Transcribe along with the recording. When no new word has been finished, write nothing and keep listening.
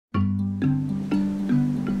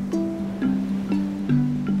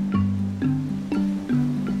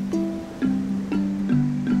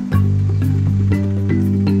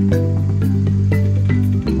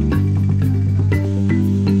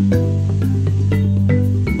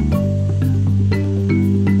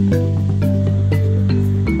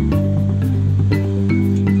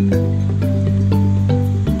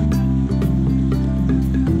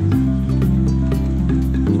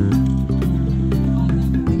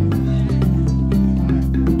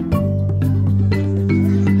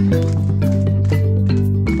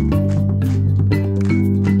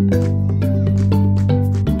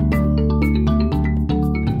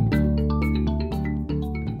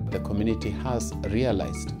has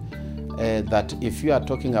realized that if you are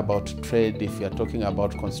talking about trade, if you are talking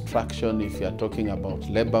about construction, if you are talking about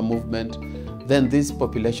labor movement, then these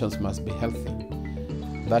populations must be healthy.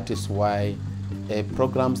 That is why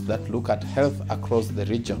programs that look at health across the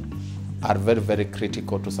region are very, very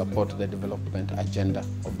critical to support the development agenda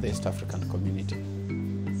of the East African community.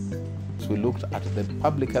 So we looked at the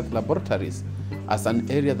public health laboratories as an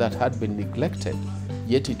area that had been neglected,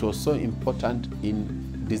 yet it was so important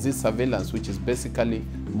in disease surveillance, which is basically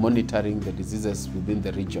monitoring the diseases within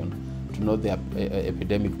the region to know their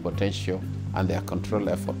epidemic potential and their control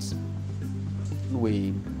efforts.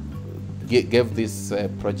 We gave this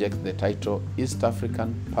project the title East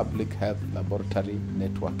African Public Health Laboratory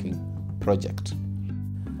Networking Project.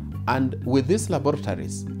 And with these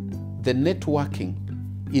laboratories, the networking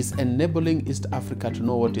is enabling East Africa to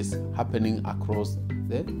know what is happening across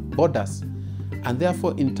the borders. And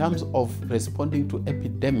therefore, in terms of responding to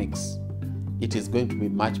epidemics, it is going to be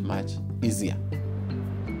much, much easier.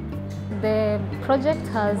 The project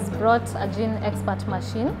has brought a gene expert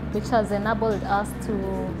machine, which has enabled us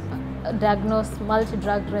to diagnose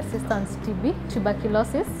multi-drug resistant TB,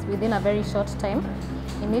 tuberculosis, within a very short time.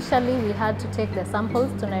 Initially, we had to take the samples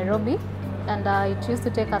to Nairobi, and it used to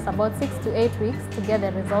take us about 6 to 8 weeks to get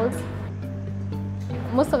the results.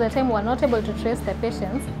 Most of the time, we were not able to trace the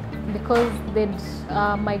patients because they'd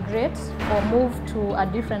migrate or move to a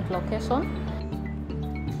different location.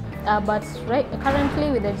 But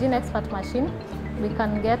currently, with the gene expert machine, we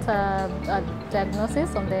can get a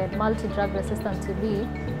diagnosis on the multi-drug resistant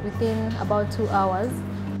TB within about 2 hours.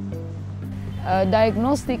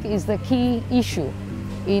 Diagnostic is the key issue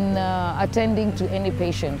in attending to any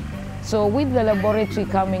patient. So with the laboratory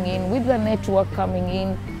coming in, with the network coming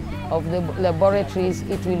in of the laboratories,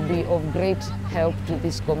 it will be of great help to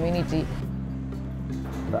this community.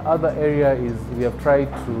 The other area is we have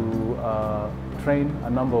tried to train a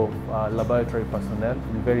number of laboratory personnel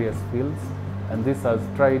in various fields, and this has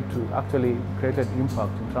tried to actually create an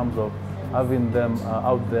impact in terms of having them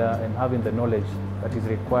out there and having the knowledge that is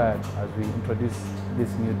required as we introduce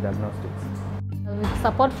these new diagnostics. With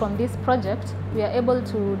support from this project, we are able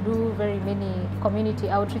to do very many community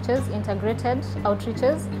outreaches, integrated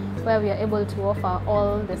outreaches, where we are able to offer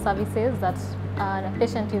all the services that a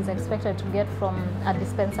patient is expected to get from a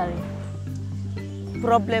dispensary.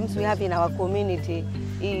 Problems we have in our community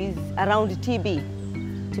is around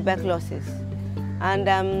TB, tuberculosis. And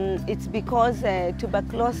it's because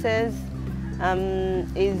tuberculosis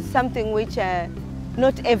is something which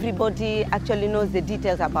not everybody actually knows the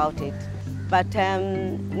details about it. But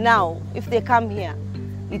now, if they come here,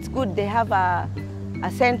 it's good they have a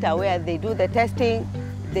center where they do the testing,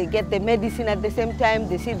 they get the medicine at the same time,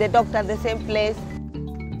 they see the doctor at the same place.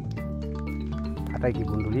 Hata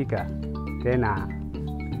ikigundulika tena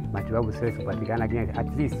matibabu siwezi kupatikana, lakini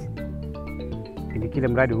at least ili kile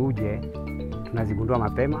mradi uje tunazigundua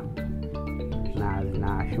mapema na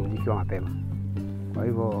zinashughulikiwa mapema. Kwa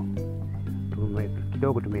hivyo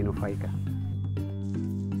kidogo tumeinufaika.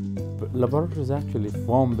 Laboratories actually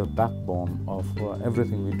form the backbone of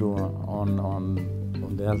everything we do on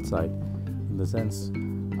the health side, in the sense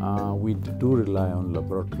we do rely on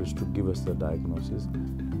laboratories to give us the diagnosis,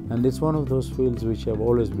 and it's one of those fields which have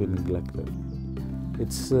always been neglected.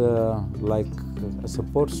 It's like a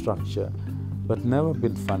support structure, but never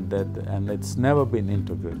been funded, and it's never been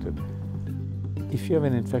integrated. If you have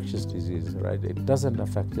an infectious disease, right, it doesn't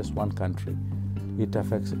affect just one country, it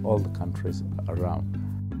affects all the countries around.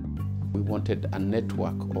 We wanted a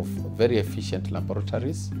network of very efficient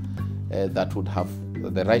laboratories that would have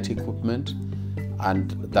the right equipment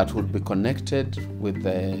and that would be connected with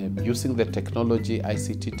using the technology,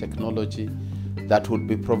 ICT technology, that would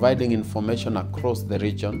be providing information across the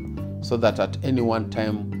region so that at any one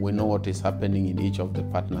time we know what is happening in each of the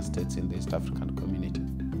partner states in the East African community.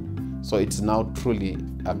 So it's now truly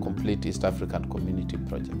a complete East African community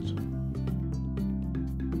project.